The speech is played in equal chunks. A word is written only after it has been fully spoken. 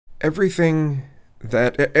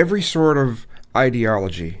every sort of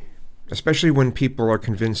ideology, especially when people are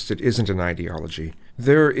convinced it isn't an ideology,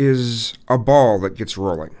 there is a ball that gets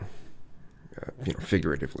rolling,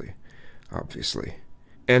 figuratively, obviously.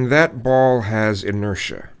 And that ball has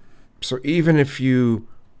inertia. So even if you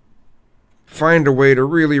find a way to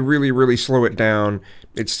really, really, really slow it down,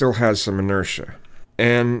 it still has some inertia.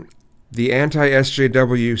 And the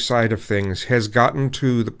anti-SJW side of things has gotten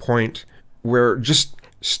to the point where just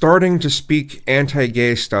starting to speak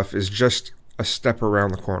anti-gay stuff is just a step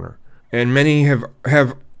around the corner. And many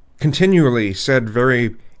have continually said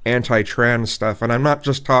very anti-trans stuff, and I'm not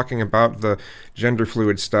just talking about the gender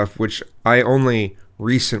fluid stuff, which I only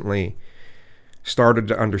recently started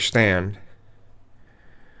to understand.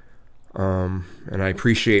 And I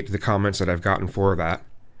appreciate the comments that I've gotten for that.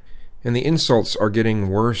 And the insults are getting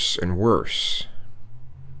worse and worse.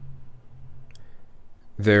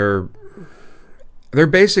 They're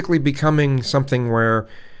basically becoming something where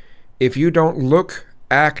if you don't look,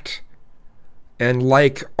 act, and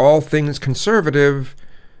like all things conservative,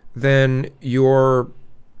 then the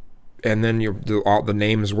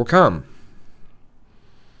names will come.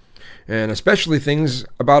 And especially things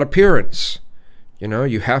about appearance.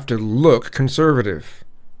 You have to look conservative.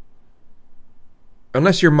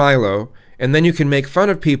 Unless you're Milo, and then you can make fun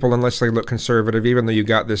of people unless they look conservative, even though you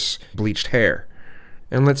got this bleached hair.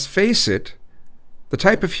 And let's face it, the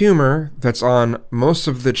type of humor that's on most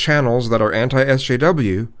of the channels that are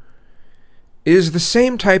anti-SJW is the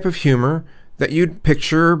same type of humor that you'd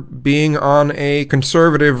picture being on a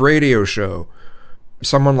conservative radio show.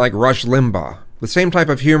 Someone like Rush Limbaugh. The same type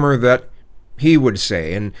of humor that he would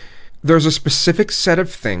say. And there's a specific set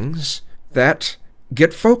of things that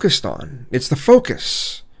get focused on. It's the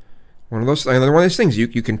focus. Another one of those things. You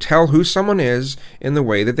can tell who someone is in the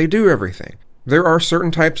way that they do everything. There are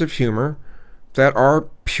certain types of humor that are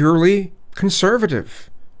purely conservative.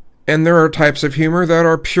 And there are types of humor that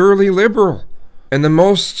are purely liberal. And the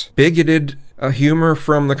most bigoted humor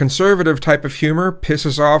from the conservative type of humor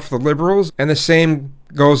pisses off the liberals, and the same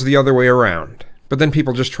goes the other way around. But then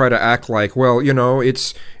people just try to act like, well,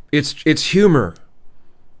 it's humor.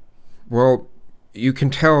 Well, you can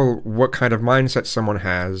tell what kind of mindset someone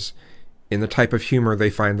has in the type of humor they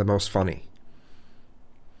find the most funny.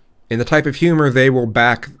 In the type of humor they will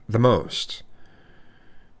back the most.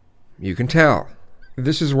 You can tell.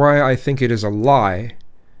 This is why I think it is a lie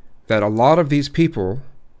that a lot of these people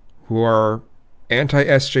who are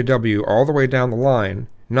anti-SJW all the way down the line,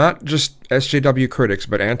 not just SJW critics,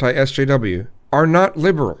 but anti-SJW, are not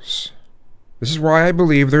liberals. This is why I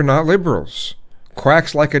believe they're not liberals.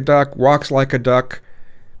 Quacks like a duck, walks like a duck.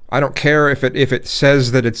 I don't care if it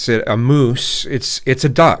says that it's a moose, it's a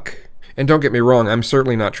duck. And don't get me wrong, I'm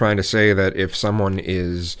certainly not trying to say that if someone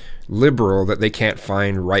is liberal that they can't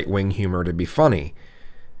find right-wing humor to be funny.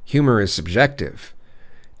 Humor is subjective.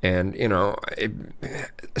 And,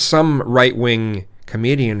 some right-wing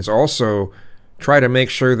comedians also try to make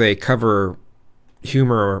sure they cover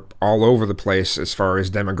humor all over the place as far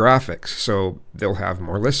as demographics, so they'll have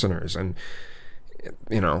more listeners. And,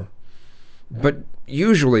 but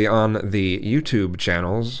usually on the YouTube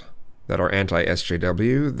channels that are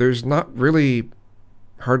anti-SJW, there's not really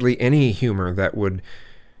hardly any humor that would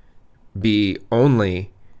be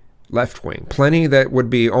only left-wing. Plenty that would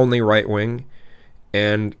be only right-wing,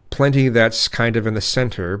 and plenty that's kind of in the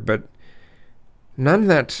center, but none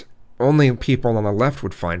that only people on the left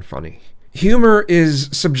would find funny. Humor is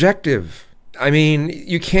subjective. I mean,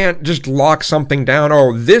 you can't just lock something down,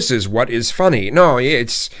 oh, this is what is funny. No,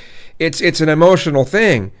 it's an emotional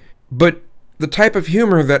thing. But the type of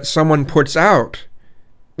humor that someone puts out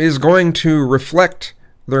is going to reflect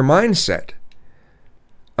their mindset.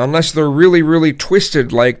 Unless they're really, really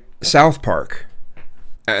twisted like South Park.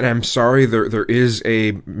 And I'm sorry, there is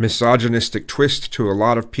a misogynistic twist to a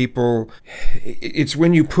lot of people. It's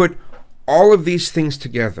when you put all of these things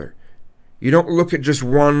together. You don't look at just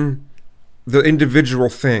the individual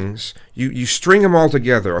things. You string them all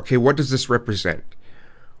together. Okay, what does this represent?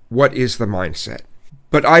 What is the mindset?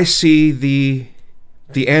 But I see the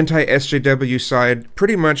anti-SJW side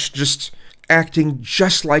pretty much just acting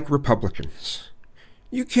just like Republicans.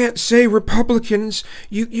 You can't say Republicans.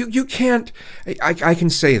 You can't. I can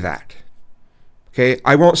say that. Okay?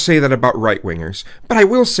 I won't say that about right-wingers, but I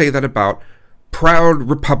will say that about proud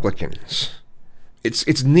Republicans. It's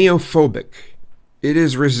neophobic. It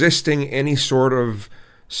is resisting any sort of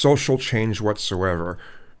social change whatsoever.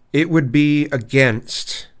 It would be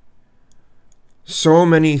against so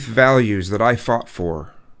many values that I fought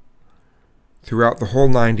for throughout the whole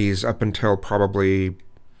 90s up until probably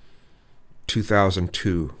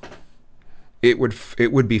 2002. it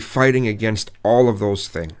would be fighting against all of those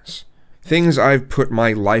things. Things I've put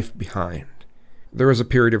my life behind. There was a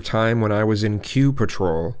period of time when I was in Q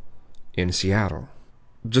Patrol in Seattle,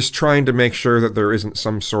 just trying to make sure that there isn't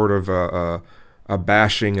some sort of a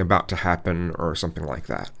bashing about to happen or something like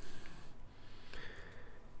that.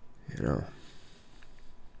 You know.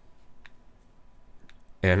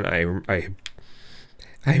 And I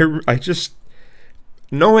just,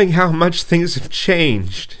 knowing how much things have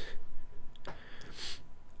changed,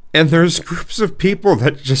 and there's groups of people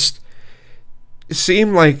that just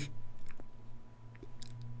seem like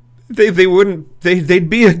they'd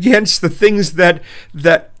be against the things that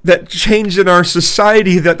change in our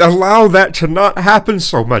society that allow that to not happen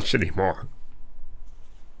so much anymore.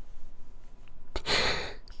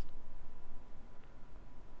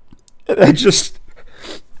 And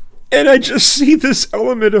I just see this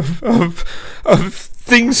element of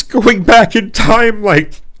things going back in time,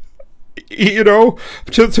 like, you know,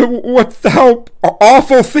 to how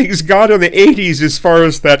awful things got in the 80s as far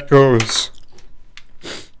as that goes.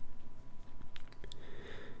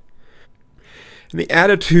 And the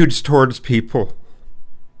attitudes towards people.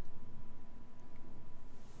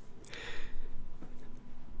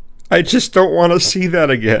 I just don't want to see that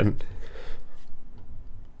again.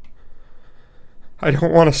 I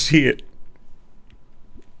don't want to see it.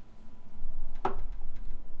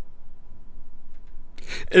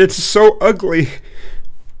 And it's so ugly.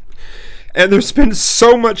 And there's been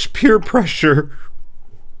so much peer pressure.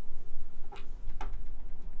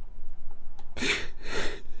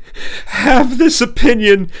 Have this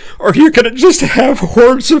opinion, or you're going to just have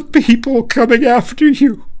hordes of people coming after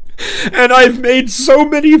you. And I've made so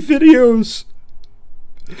many videos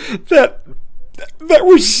that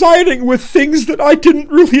were siding with things that I didn't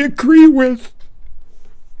really agree with.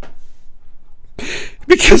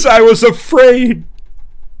 Because I was afraid.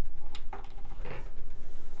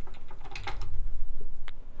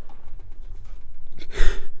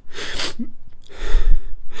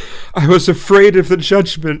 I was afraid of the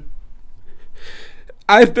judgment.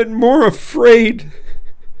 I've been more afraid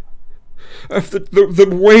of the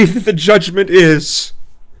way that the judgment is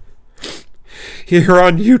here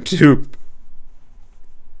on YouTube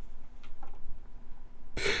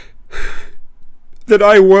than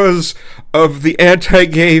I was of the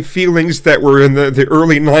anti-gay feelings that were in the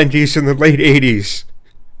early 90s and the late 80s.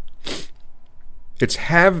 It's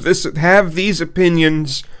have these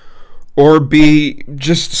opinions or be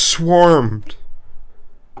just swarmed.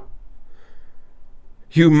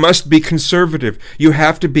 You must be conservative. You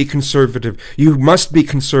have to be conservative. You must be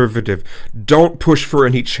conservative. Don't push for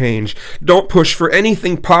any change. Don't push for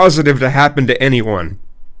anything positive to happen to anyone.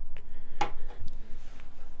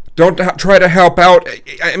 Don't try to help out.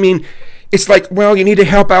 I mean, it's like, well, you need to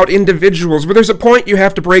help out individuals, but there's a point you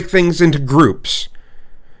have to break things into groups.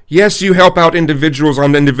 Yes, you help out individuals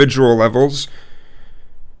on individual levels.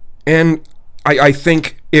 And I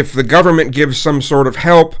think if the government gives some sort of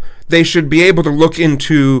help, they should be able to look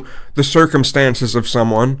into the circumstances of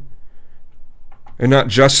someone and not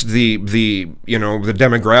just the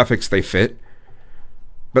demographics they fit,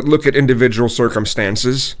 but look at individual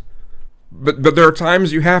circumstances. But there are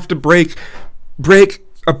times you have to break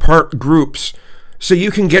apart groups so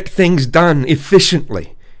you can get things done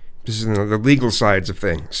efficiently. This is the legal sides of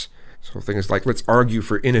things. So things like, let's argue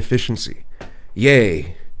for inefficiency.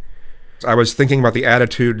 Yay. I was thinking about the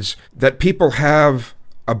attitudes that people have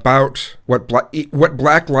about what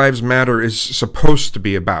Black Lives Matter is supposed to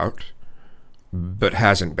be about, but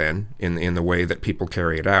hasn't been in the way that people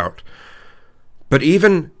carry it out. But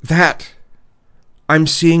even that, I'm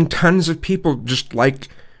seeing tons of people just like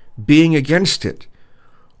being against it.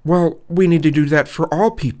 Well, we need to do that for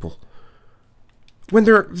all people. When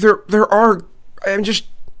there are, I'm just,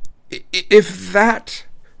 if that,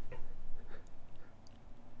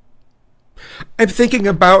 I'm thinking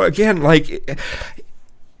about, again, like,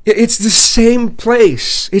 it's the same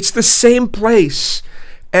place. It's the same place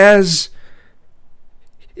as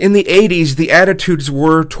in the 80s the attitudes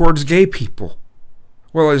were towards gay people.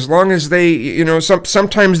 Well, as long as they,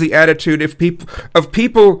 sometimes the attitude of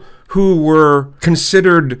people who were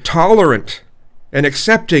considered tolerant and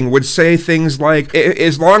accepting would say things like,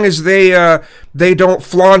 as long as they don't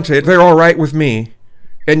flaunt it, they're all right with me.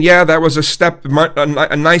 And yeah, that was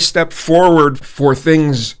a nice step forward for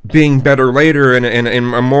things being better later, and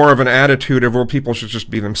a more of an attitude of, well, people should just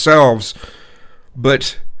be themselves.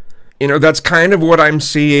 But, that's kind of what I'm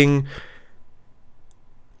seeing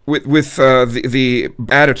with the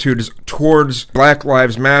attitudes towards Black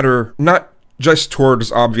Lives Matter, not just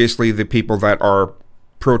towards, obviously, the people that are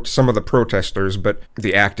some of the protesters, but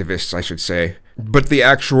the activists, I should say. but the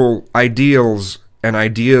actual ideals and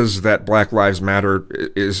ideas that Black Lives Matter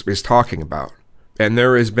is talking about. And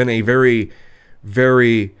there has been a very,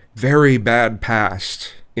 very, very bad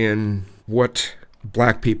past in what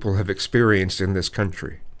black people have experienced in this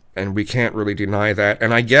country. And we can't really deny that.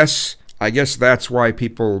 And I guess that's why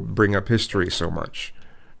people bring up history so much.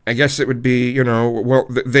 I guess it would be,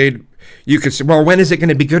 you could say, well, when is it going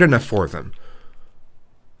to be good enough for them?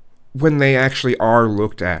 When they actually are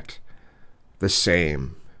looked at the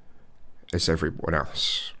same as everyone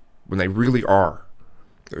else. When they really are.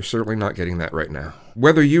 They're certainly not getting that right now.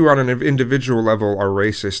 Whether you on an individual level are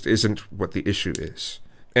racist isn't what the issue is.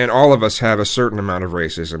 And all of us have a certain amount of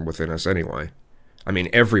racism within us anyway. I mean,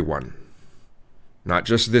 everyone. Not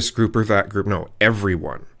just this group or that group. No,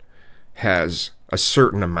 everyone has a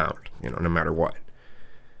certain amount, no matter what.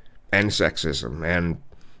 And sexism and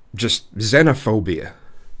just xenophobia.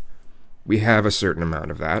 We have a certain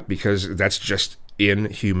amount of that because that's just in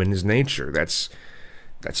humans' nature. That's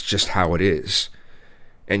just how it is.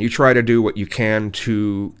 And you try to do what you can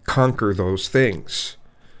to conquer those things.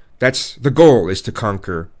 That's the goal, is to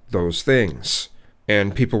conquer those things.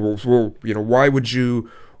 And people will why would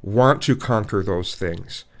you want to conquer those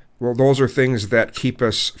things? Well, those are things that keep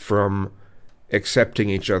us from accepting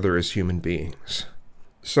each other as human beings.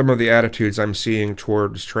 Some of the attitudes I'm seeing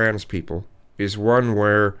towards trans people is one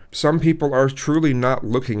where some people are truly not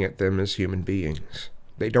looking at them as human beings.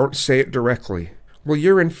 They don't say it directly. Well,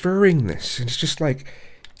 you're inferring this. And it's just like,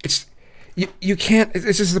 you can't,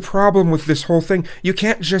 this is the problem with this whole thing. You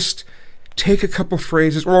can't just take a couple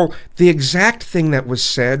phrases. Well, the exact thing that was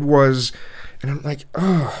said was, and I'm like,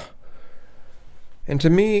 ugh. And to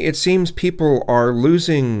me, it seems people are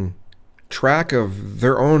losing track of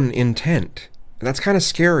their own intent. And that's kind of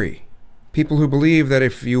scary. People who believe that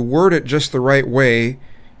if you word it just the right way,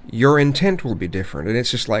 your intent will be different. And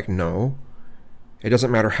it's just like, no. It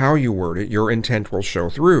doesn't matter how you word it, your intent will show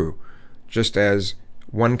through. Just as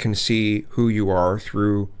one can see who you are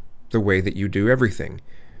through the way that you do everything.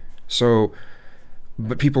 So,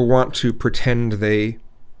 but people want to pretend they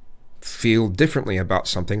feel differently about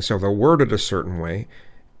something, so they'll word it a certain way.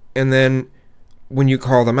 And then when you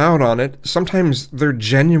call them out on it, sometimes they're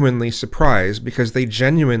genuinely surprised because they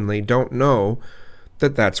genuinely don't know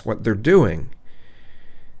that that's what they're doing.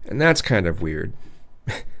 And that's kind of weird.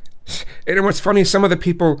 And what's funny, some of the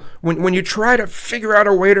people, when you try to figure out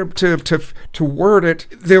a way to word it,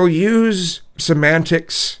 they'll use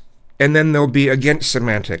semantics, and then they'll be against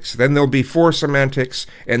semantics. Then they'll be for semantics,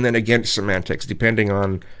 and then against semantics, depending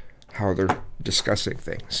on how they're discussing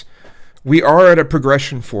things. We are at a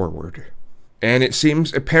progression forward, and it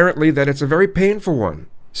seems apparently that it's a very painful one.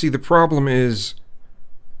 See, the problem is,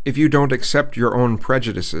 if you don't accept your own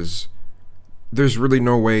prejudices, there's really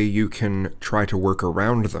no way you can try to work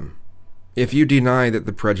around them. If you deny that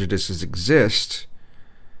the prejudices exist,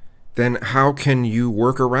 then how can you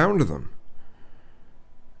work around them?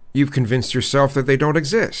 You've convinced yourself that they don't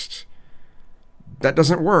exist. That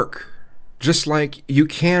doesn't work. Just like you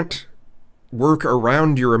can't work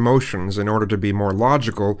around your emotions in order to be more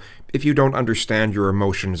logical if you don't understand your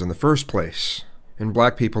emotions in the first place. And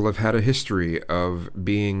black people have had a history of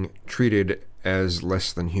being treated as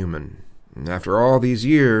less than human. And after all these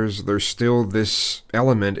years, there's still this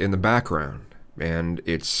element in the background, and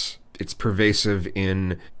it's pervasive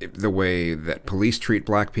in the way that police treat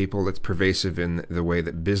black people. It's pervasive in the way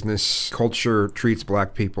that business culture treats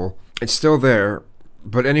black people. It's still there,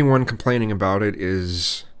 but anyone complaining about it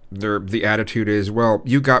is, the attitude is, well,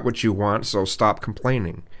 you got what you want, so stop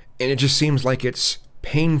complaining. And it just seems like it's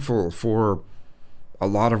painful for a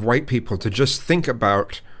lot of white people to just think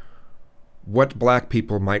about what black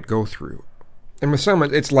people might go through. And with some,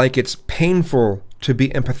 it's like it's painful to be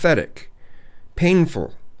empathetic.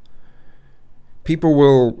 Painful. People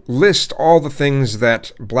will list all the things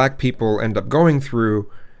that black people end up going through,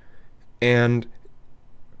 and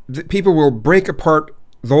people will break apart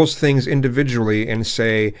those things individually and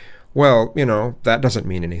say, well, that doesn't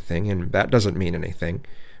mean anything, and that doesn't mean anything.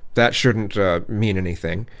 That shouldn't mean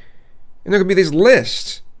anything. And there could be these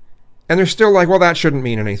lists. And they're still like, well, that shouldn't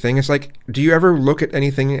mean anything. It's like, do you ever look at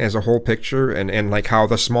anything as a whole picture and like how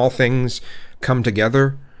the small things come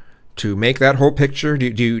together to make that whole picture? Do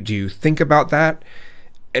you think about that?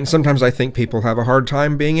 And sometimes I think people have a hard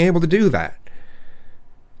time being able to do that.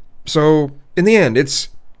 So in the end, it's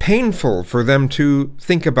painful for them to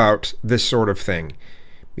think about this sort of thing.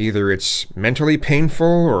 Either it's mentally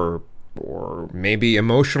painful or maybe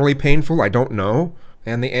emotionally painful, I don't know.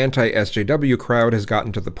 And the anti-SJW crowd has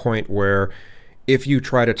gotten to the point where if you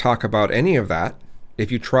try to talk about any of that,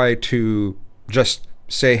 if you try to just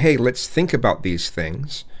say, hey, let's think about these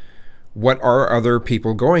things, what are other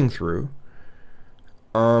people going through?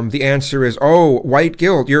 The answer is, oh, white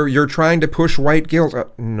guilt. You're trying to push white guilt.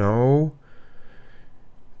 No.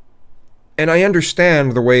 And I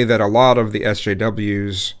understand the way that a lot of the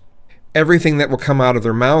SJWs, everything that will come out of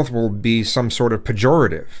their mouth will be some sort of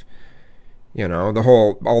pejorative. You know,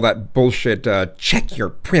 all that bullshit, check your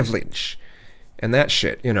privilege, and that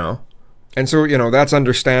shit, you know. And so, you know, that's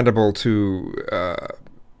understandable to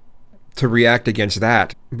react against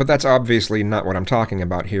that. But that's obviously not what I'm talking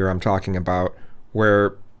about here. I'm talking about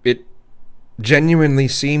where it genuinely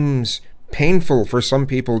seems painful for some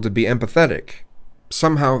people to be empathetic.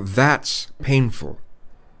 Somehow that's painful.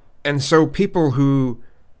 And so people who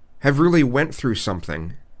have really went through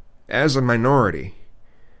something as a minority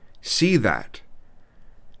see that.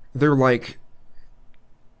 They're like,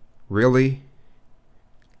 really?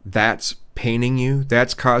 That's paining you?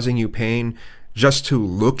 That's causing you pain just to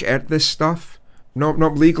look at this stuff? No,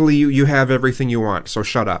 legally you have everything you want, so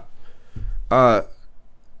shut up.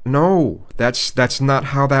 No, that's not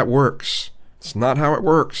how that works. It's not how it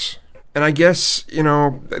works. And I guess, you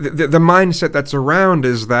know, the mindset that's around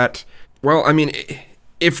is that, well, I mean,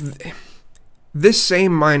 if this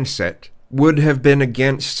same mindset would have been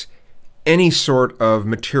against any sort of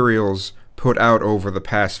materials put out over the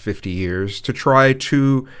past 50 years to try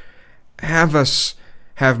to have us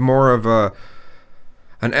have more of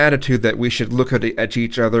an attitude that we should look at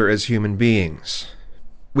each other as human beings.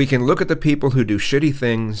 We can look at the people who do shitty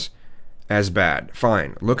things as bad.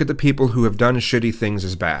 Fine. Look at the people who have done shitty things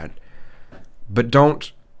as bad. But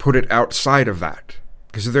don't put it outside of that.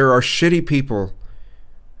 Because there are shitty people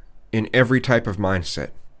in every type of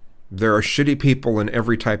mindset. There are shitty people in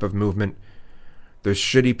every type of movement. There's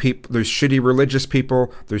shitty people, there's shitty religious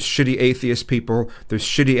people, there's shitty atheist people, there's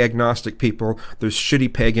shitty agnostic people, there's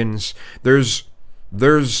shitty pagans, there's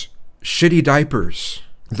shitty diapers.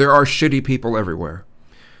 There are shitty people everywhere.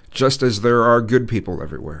 Just as there are good people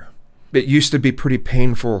everywhere. It used to be pretty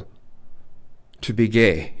painful to be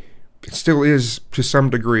gay. It still is to some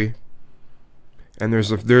degree. And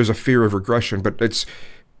there's a fear of regression, but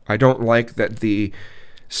I don't like that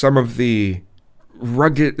some of the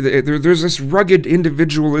rugged, there's this rugged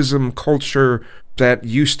individualism culture that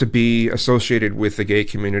used to be associated with the gay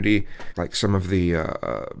community, like some of the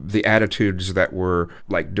attitudes that were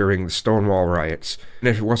like during the Stonewall riots. And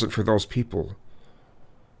if it wasn't for those people,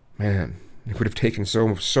 man, it would have taken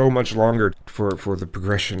so much longer for the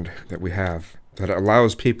progression that we have, that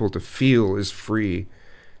allows people to feel as free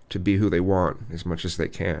to be who they want as much as they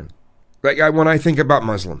can. Like when I think about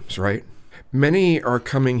Muslims, right? Many are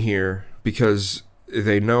coming here because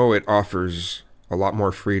they know it offers a lot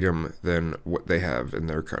more freedom than what they have in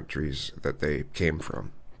their countries that they came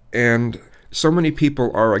from. And so many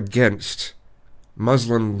people are against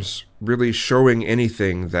Muslims really showing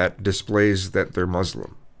anything that displays that they're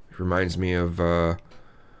Muslim. It reminds me of,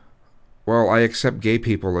 well, I accept gay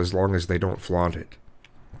people as long as they don't flaunt it.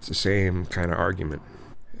 It's the same kind of argument.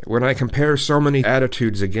 When I compare so many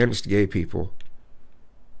attitudes against gay people,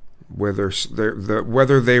 whether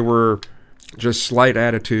they were just slight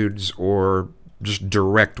attitudes or just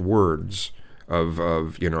direct words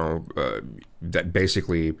of you know, that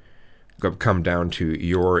basically come down to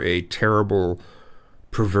you're a terrible,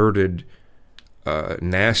 perverted,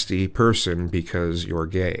 nasty person because you're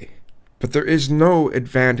gay. But there is no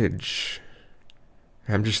advantage.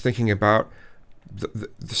 I'm just thinking about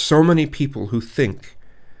so many people who think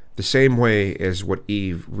the same way as what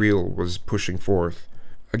Eve Real was pushing forth.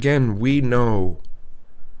 Again, we know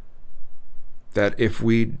that if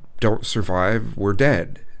we don't survive, we're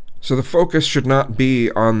dead. So the focus should not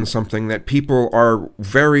be on something that people are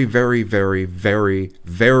very, very, very, very,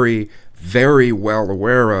 very, very well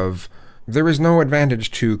aware of. There is no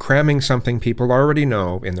advantage to cramming something people already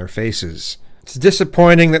know in their faces. It's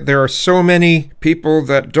disappointing that there are so many people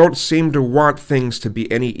that don't seem to want things to be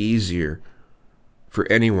any easier for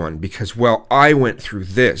anyone because, well, I went through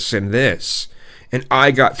this, and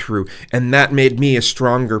I got through, and that made me a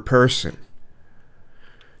stronger person.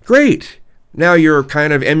 Great! Now you're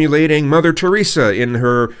kind of emulating Mother Teresa in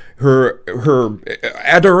her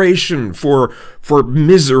adoration for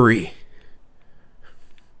misery.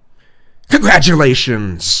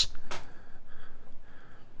 Congratulations!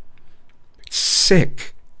 It's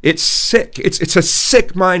sick. It's sick. It's a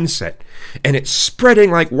sick mindset, and it's spreading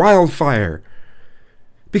like wildfire.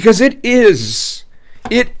 Because it is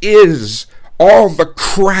all the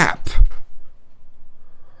crap,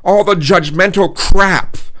 all the judgmental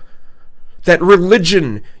crap that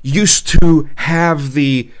religion used to have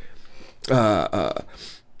the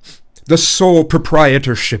sole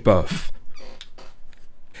proprietorship of.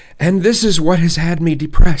 And this is what has had me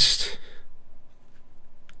depressed.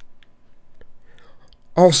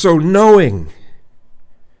 Also knowing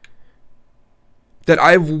that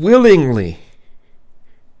I've willingly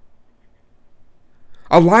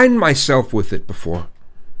aligned myself with it before.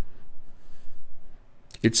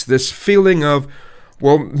 It's this feeling of,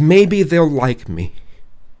 well, maybe they'll like me.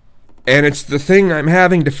 And it's the thing I'm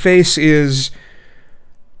having to face is,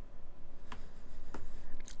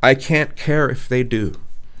 I can't care if they do.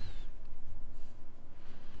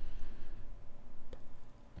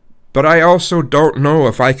 But I also don't know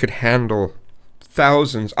if I could handle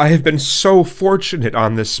thousands. I have been so fortunate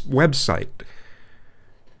on this website.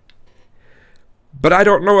 But I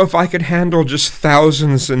don't know if I could handle just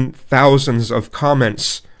thousands and thousands of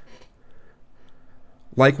comments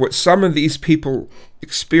like what some of these people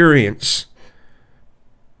experience.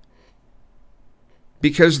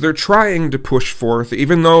 Because they're trying to push forth,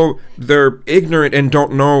 even though they're ignorant and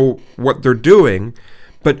don't know what they're doing,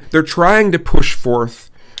 but they're trying to push forth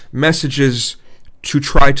messages to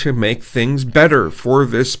try to make things better for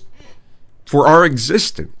our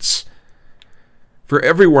existence, for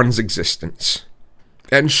everyone's existence.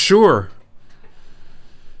 And sure,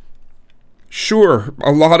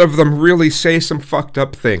 a lot of them really say some fucked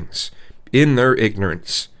up things in their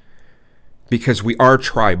ignorance, because we are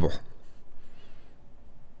tribal.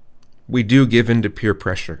 We do give in to peer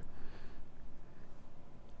pressure.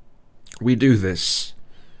 We do this.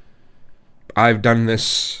 I've done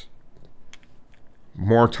this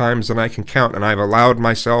more times than I can count, and I've allowed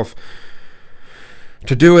myself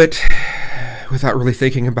to do it without really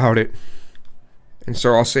thinking about it. And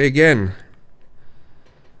so I'll say again,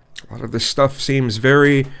 a lot of this stuff seems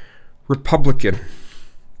very Republican.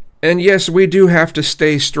 And yes, we do have to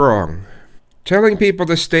stay strong. Telling people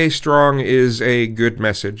to stay strong is a good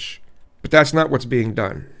message, but that's not what's being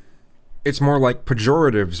done. It's more like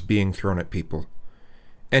pejoratives being thrown at people.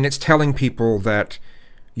 And it's telling people that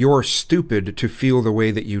you're stupid to feel the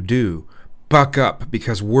way that you do. Buck up,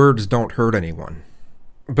 because words don't hurt anyone.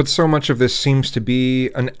 But so much of this seems to be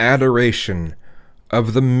an adoration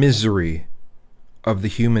of the misery of the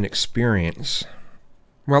human experience.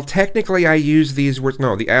 Well, technically I use these words,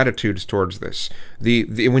 no, the attitudes towards this.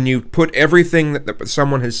 When you put everything that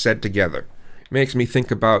someone has said together, it makes me think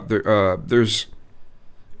about, I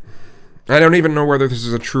don't even know whether this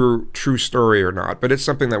is a true story or not, but it's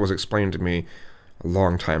something that was explained to me a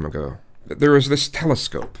long time ago. There was this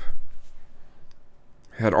telescope.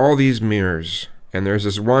 It had all these mirrors, and there's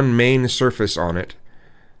this one main surface on it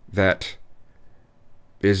that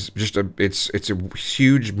is just it's a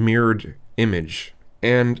huge mirrored image.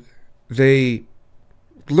 And they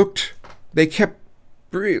kept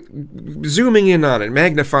zooming in on it,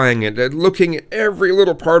 magnifying it, looking at every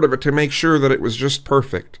little part of it to make sure that it was just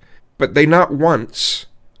perfect. But they not once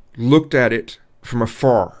looked at it from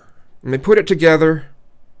afar. And they put it together,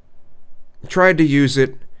 tried to use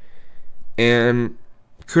it, and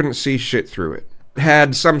couldn't see shit through it.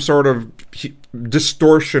 Had some sort of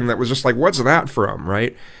distortion that was just like, what's that from,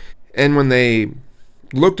 right? And when they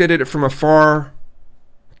looked at it from afar,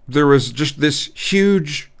 there was just this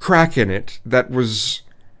huge crack in it that was...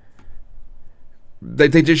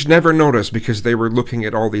 They just never noticed, because they were looking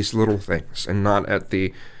at all these little things and not at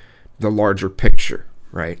the larger picture,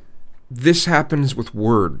 right? This happens with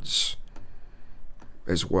words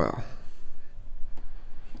as well.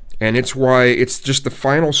 And it's why it's just the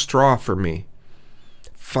final straw for me.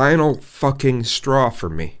 Final fucking straw for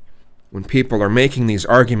me. When people are making these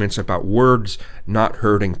arguments about words not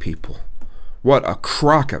hurting people. What a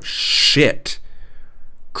crock of shit.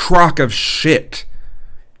 Crock of shit.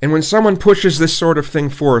 And when someone pushes this sort of thing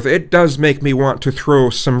forth, it does make me want to throw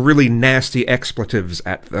some really nasty expletives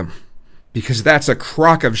at them. Because that's a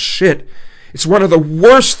crock of shit. It's one of the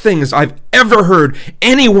worst things I've ever heard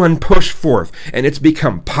anyone push forth. And it's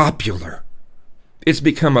become popular. It's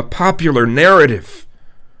become a popular narrative.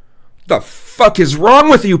 The fuck is wrong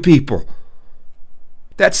with you people?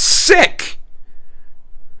 That's sick.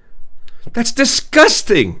 That's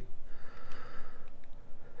disgusting.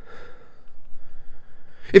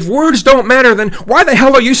 If words don't matter, then why the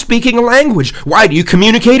hell are you speaking a language? Why do you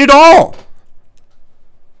communicate at all?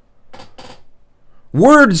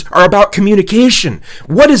 Words are about communication.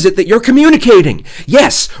 What is it that you're communicating?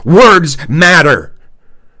 Yes, words matter.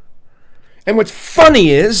 And what's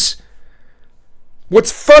funny is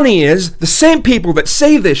the same people that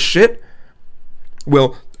say this shit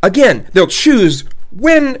will, again, they'll choose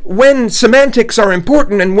when semantics are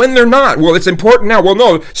important and when they're not. Well, it's important now. Well,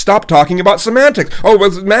 no, stop talking about semantics. Oh, well,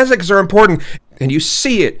 semantics are important. And you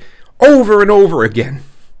see it over and over again.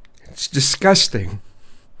 It's disgusting.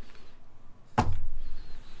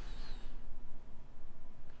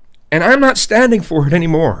 And I'm not standing for it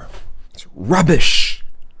anymore. It's rubbish.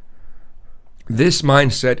 This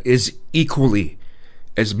mindset is equally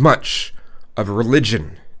as much of a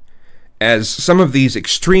religion as some of these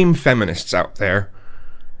extreme feminists out there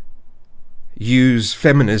use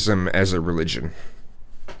feminism as a religion.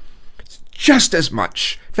 It's just as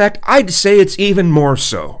much. In fact, I'd say it's even more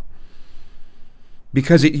so.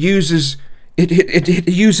 Because it uses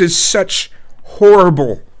such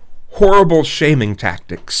horrible shaming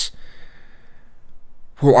tactics.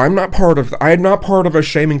 Well, I'm not part of a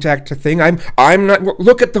shaming tactic thing. I'm not. Well,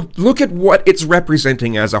 look at what it's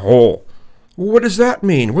representing as a whole. What does that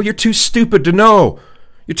mean? Well, you're too stupid to know.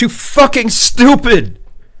 You're too fucking stupid.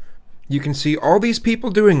 You can see all these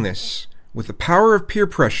people doing this with the power of peer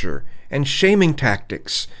pressure and shaming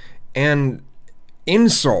tactics and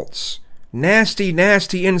insults, nasty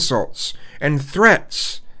insults and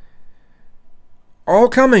threats, all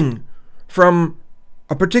coming from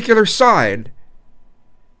a particular side.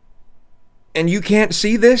 And you can't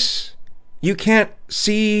see this? You can't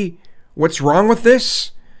see what's wrong with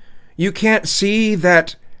this? You can't see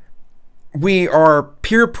that we are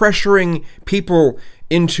peer pressuring people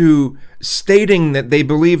into stating that they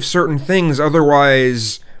believe certain things,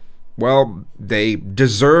 otherwise, well, they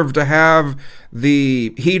deserve to have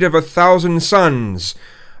the heat of 1,000 suns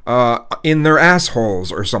in their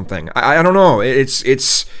assholes or something. I don't know.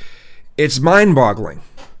 It's mind-boggling.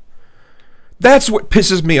 That's what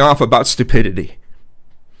pisses me off about stupidity.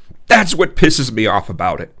 That's what pisses me off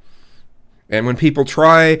about it. And when people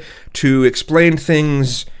try to explain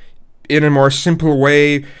things in a more simple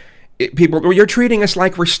way, well, you're treating us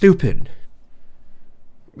like we're stupid.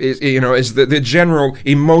 Is the general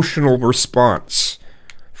emotional response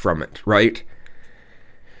from it, right?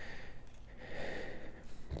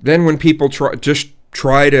 Then when people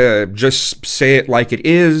try to say it like it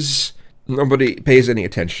is, nobody pays any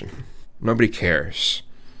attention. Nobody cares.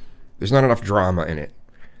 There's not enough drama in it.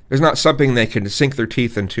 There's not something they can sink their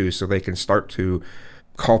teeth into so they can start to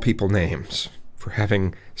call people names for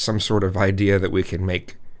having some sort of idea that we can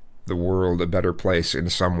make the world a better place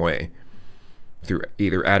in some way. Through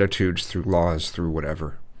either attitudes, through laws, through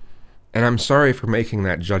whatever. And I'm sorry for making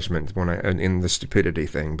that judgment in the stupidity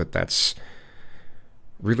thing, but that's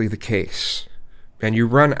really the case. And you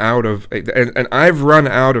run out of... And I've run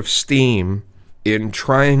out of steam in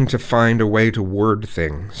trying to find a way to word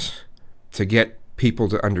things to get people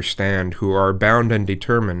to understand who are bound and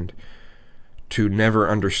determined to never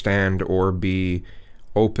understand or be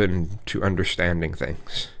open to understanding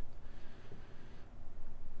things.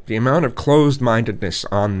 The amount of closed-mindedness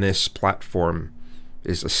on this platform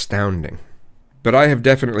is astounding. But I have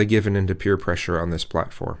definitely given into peer pressure on this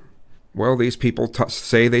platform. Well, these people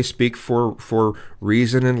say they speak for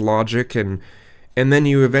reason and logic, and then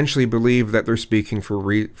you eventually believe that they're speaking for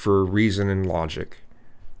reason and logic.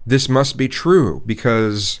 This must be true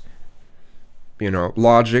because,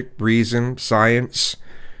 logic, reason, science.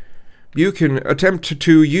 You can attempt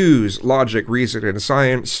to use logic, reason, and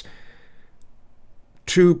science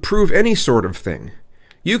to prove any sort of thing.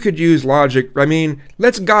 You could use logic,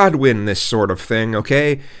 let's Godwin this sort of thing,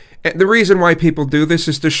 okay? And the reason why people do this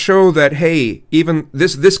is to show that, hey, even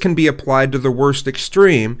this can be applied to the worst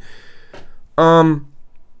extreme.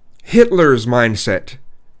 Hitler's mindset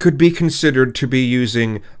could be considered to be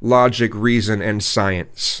using logic, reason, and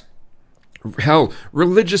science. Hell,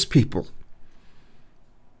 religious people,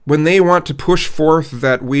 when they want to push forth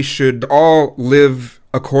that we should all live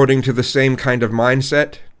according to the same kind of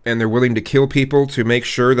mindset, and they're willing to kill people to make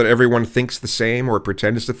sure that everyone thinks the same or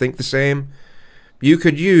pretends to think the same, you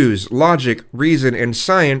could use logic, reason, and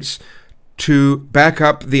science to back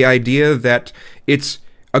up the idea that it's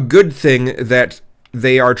a good thing that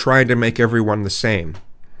they are trying to make everyone the same.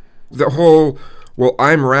 The whole, well,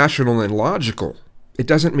 I'm rational and logical, it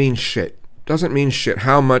doesn't mean shit. It doesn't mean shit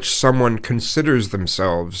how much someone considers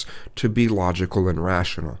themselves to be logical and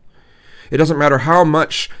rational. It doesn't matter how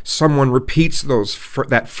much someone repeats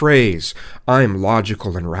that phrase, I'm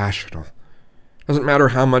logical and rational. It doesn't matter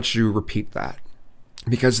how much you repeat that,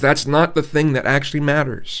 because that's not the thing that actually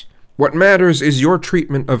matters. What matters is your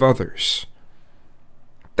treatment of others.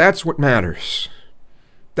 That's what matters.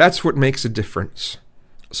 That's what makes a difference.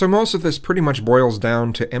 So most of this pretty much boils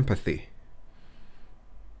down to empathy.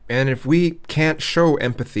 And if we can't show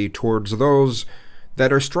empathy towards those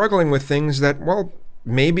that are struggling with things that, well,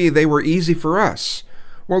 maybe they were easy for us.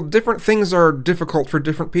 Well, different things are difficult for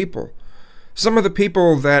different people. Some of the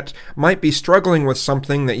people that might be struggling with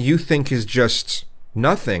something that you think is just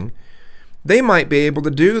nothing, they might be able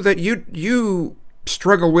to do that you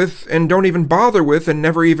struggle with and don't even bother with and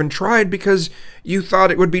never even tried because you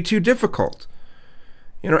thought it would be too difficult.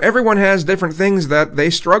 Everyone has different things that they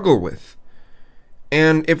struggle with.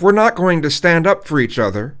 And if we're not going to stand up for each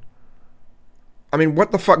other, I mean,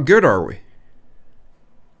 what the fuck good are we?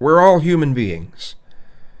 We're all human beings,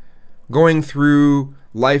 going through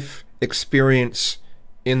life experience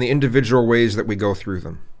in the individual ways that we go through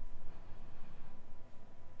them,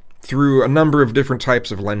 through a number of different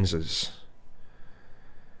types of lenses.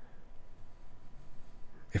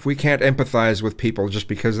 If we can't empathize with people just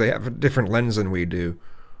because they have a different lens than we do,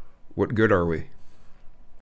 what good are we?